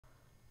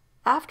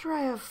After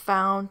I have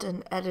found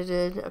and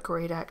edited a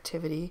great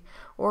activity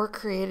or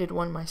created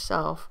one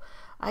myself,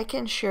 I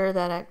can share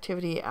that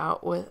activity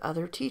out with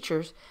other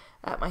teachers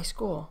at my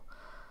school.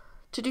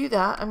 To do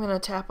that, I'm going to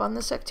tap on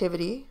this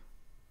activity.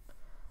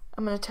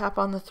 I'm going to tap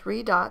on the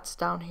three dots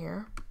down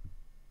here.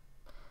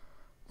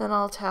 Then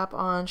I'll tap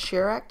on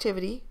Share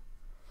Activity.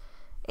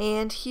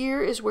 And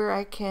here is where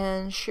I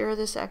can share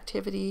this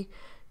activity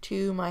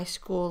to my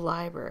school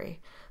library.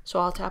 So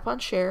I'll tap on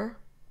Share.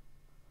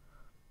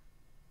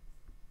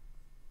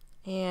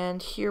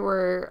 And here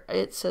where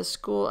it says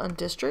School and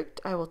District,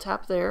 I will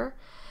tap there.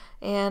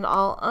 And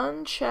I'll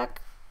uncheck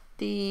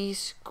the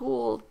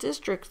School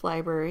District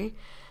Library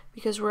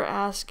because we're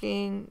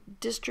asking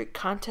district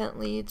content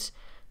leads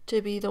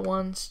to be the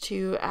ones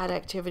to add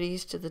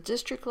activities to the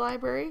district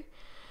library.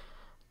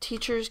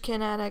 Teachers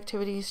can add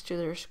activities to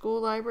their school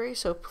library,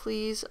 so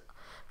please,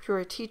 if you're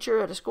a teacher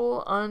at a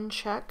school,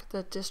 uncheck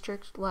the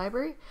district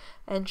library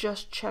and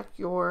just check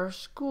your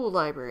school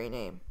library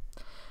name.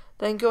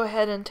 Then go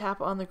ahead and tap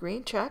on the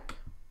green check.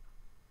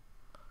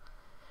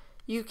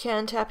 You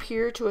can tap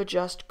here to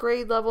adjust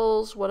grade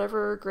levels,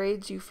 whatever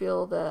grades you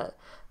feel that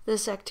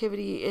this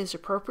activity is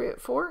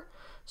appropriate for.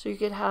 So you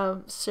could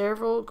have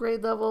several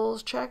grade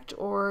levels checked,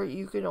 or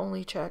you could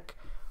only check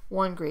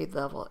one grade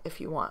level if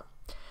you want.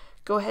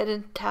 Go ahead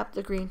and tap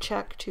the green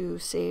check to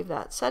save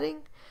that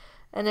setting.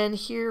 And then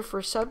here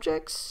for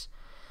subjects,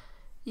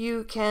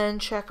 you can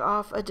check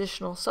off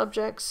additional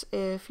subjects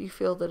if you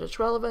feel that it's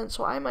relevant.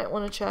 So I might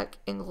want to check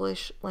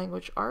English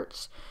Language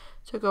Arts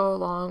to go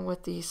along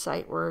with the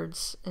sight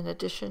words in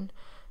addition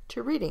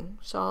to reading.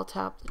 So I'll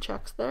tap the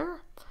checks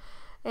there.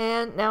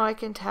 And now I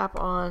can tap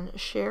on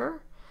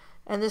Share.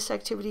 And this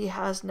activity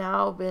has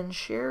now been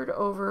shared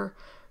over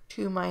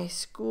to my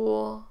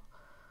school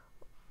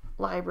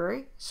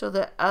library so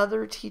that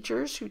other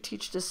teachers who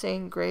teach the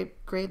same grade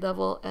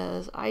level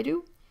as I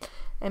do,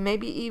 and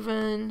maybe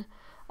even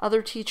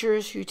other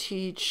teachers who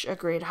teach a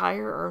grade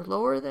higher or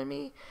lower than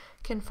me,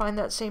 can find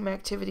that same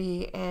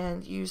activity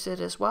and use it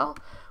as well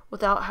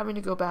without having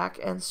to go back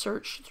and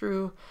search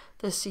through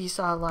the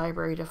Seesaw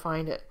library to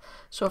find it.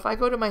 So if I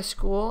go to my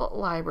school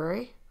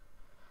library,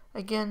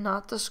 again,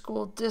 not the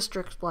school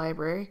district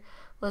library,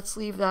 let's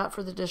leave that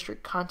for the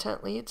district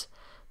content leads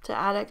to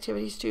add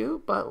activities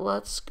to, but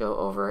let's go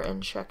over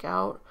and check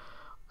out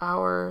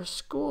our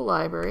school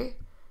library.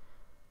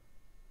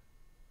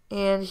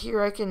 And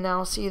here I can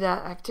now see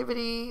that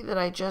activity that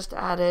I just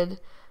added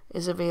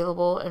is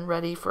available and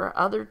ready for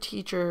other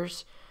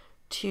teachers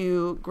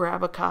to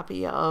grab a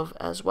copy of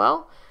as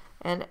well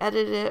and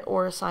edit it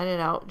or assign it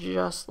out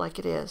just like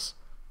it is.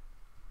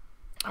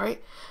 All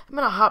right, I'm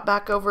going to hop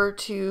back over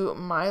to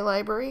my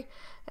library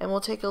and we'll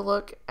take a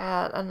look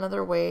at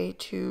another way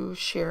to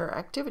share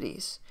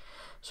activities.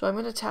 So I'm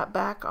going to tap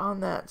back on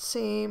that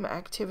same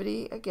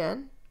activity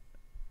again.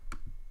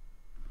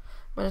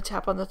 I'm going to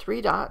tap on the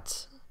three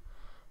dots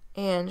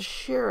and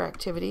Share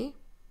Activity.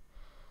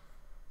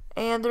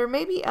 And there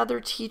may be other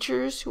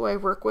teachers who I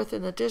work with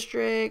in the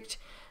district.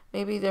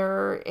 Maybe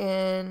they're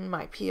in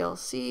my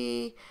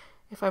PLC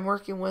if I'm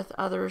working with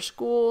other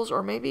schools,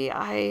 or maybe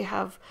I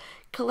have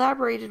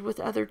collaborated with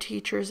other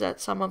teachers at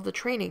some of the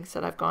trainings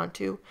that I've gone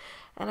to,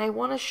 and I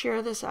want to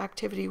share this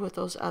activity with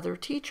those other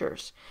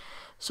teachers.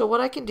 So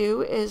what I can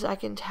do is I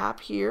can tap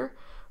here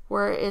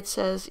where it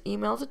says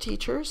Email to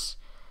Teachers,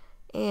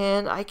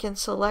 and I can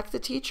select the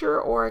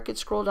teacher, or I could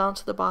scroll down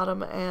to the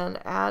bottom and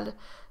add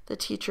the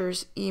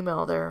teacher's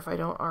email there if I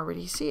don't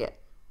already see it.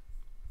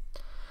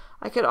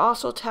 I could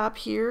also tap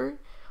here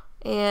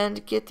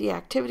and get the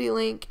activity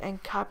link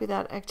and copy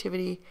that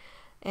activity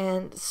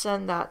and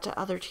send that to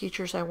other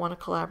teachers I want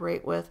to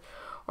collaborate with.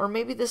 Or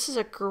maybe this is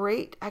a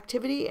great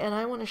activity and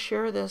I want to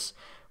share this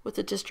with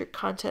the district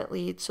content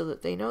lead so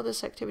that they know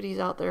this activity is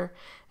out there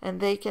and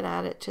they can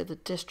add it to the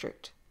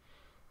district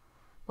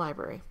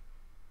library.